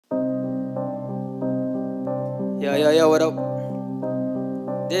Yo, what up?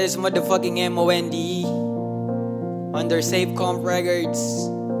 This is motherfucking Monde under Safe Kamp Records,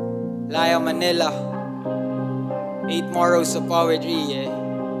 Laya Manila. 8 morals of poetry, yeah.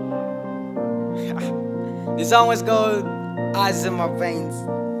 This song was called Eyes in My Veins.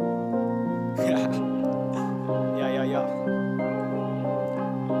 Yeah.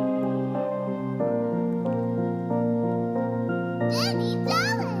 Denny,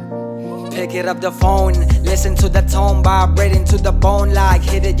 Dallen. Pick it up the phone, listen to the tone, vibrating to the bone like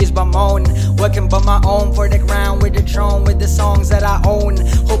hit it just by moan. Working by my own for the ground with the throne, with the songs that I own.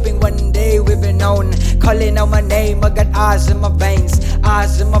 Hoping one day we'll be known. Calling out my name, I got eyes in my veins,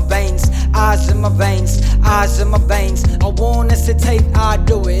 eyes in my veins, eyes in my veins, eyes in my veins. I won't hesitate, I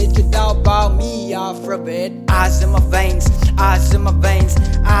do it. You doubt about me, off of it. Eyes in my veins, eyes in my veins,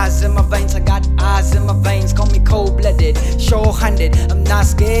 eyes in my veins. I got eyes in my veins, call me cold-blooded, sure-handed. I'm not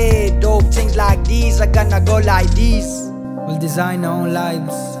scared, dope things like these are gonna go like these. We'll design our own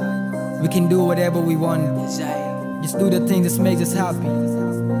lives. We can do whatever we want. Just do the thing that makes us happy.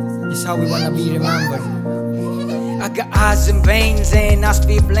 It's how we wanna be remembered. I got eyes and veins and I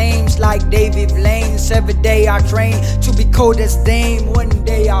speak flames like David Lanes. Every day I train to be cold as Dame. One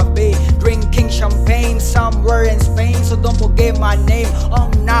day I'll be drinking champagne somewhere in Spain. So don't forget my name,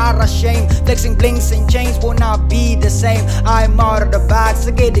 I'm not ashamed. Flexing blinks and chains will not be the same. I'm out of the box,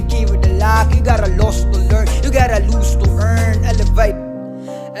 I get the key with the lock. You gotta lose to learn, you gotta lose to earn. Elevate,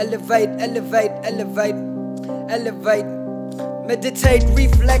 elevate, elevate, elevate, elevate. Meditate,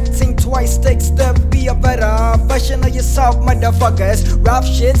 reflecting twice, take step, be a better version of yourself, motherfuckers. Rap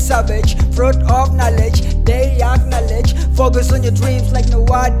shit savage, fruit of knowledge, they acknowledge. Focus on your dreams like no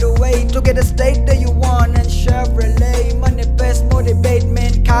other way to get a state that you want and Chevrolet. Manifest, motivate,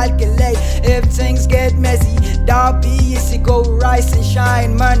 man, calculate. If things get messy, that'll be easy, go rise and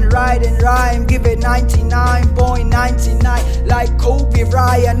shine. Man, ride and rhyme, give it 99.99 like Kobe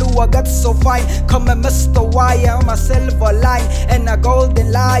Bryant. I knew I got so fine, come and Mr. Wire, I'm a silver line and a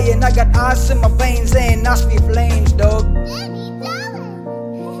golden lion. I got eyes in my veins and I speak flames, dog. Denny, Dallen.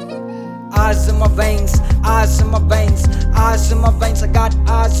 Eyes in my veins, eyes in my veins, eyes in my veins. I got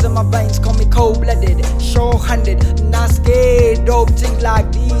eyes in my veins, call me cold-blooded, sure-handed. I'm not scared, dope things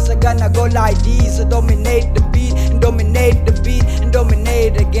like these are gonna go like these. I dominate the beat and dominate the beat and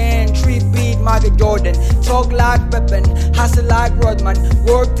dominate again. 3-beat, Michael Jordan, talk like Reppin, hustle like Rodman,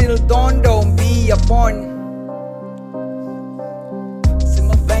 work till dawn, don't be a pawn.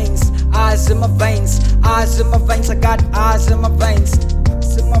 Eyes in my veins, eyes in my veins. I got eyes in my veins,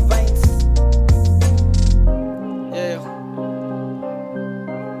 eyes in my veins. Yeah.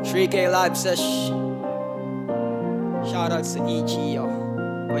 3K live sesh. Shout out to EG, yo,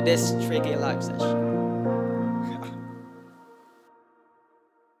 with this 3K live sesh.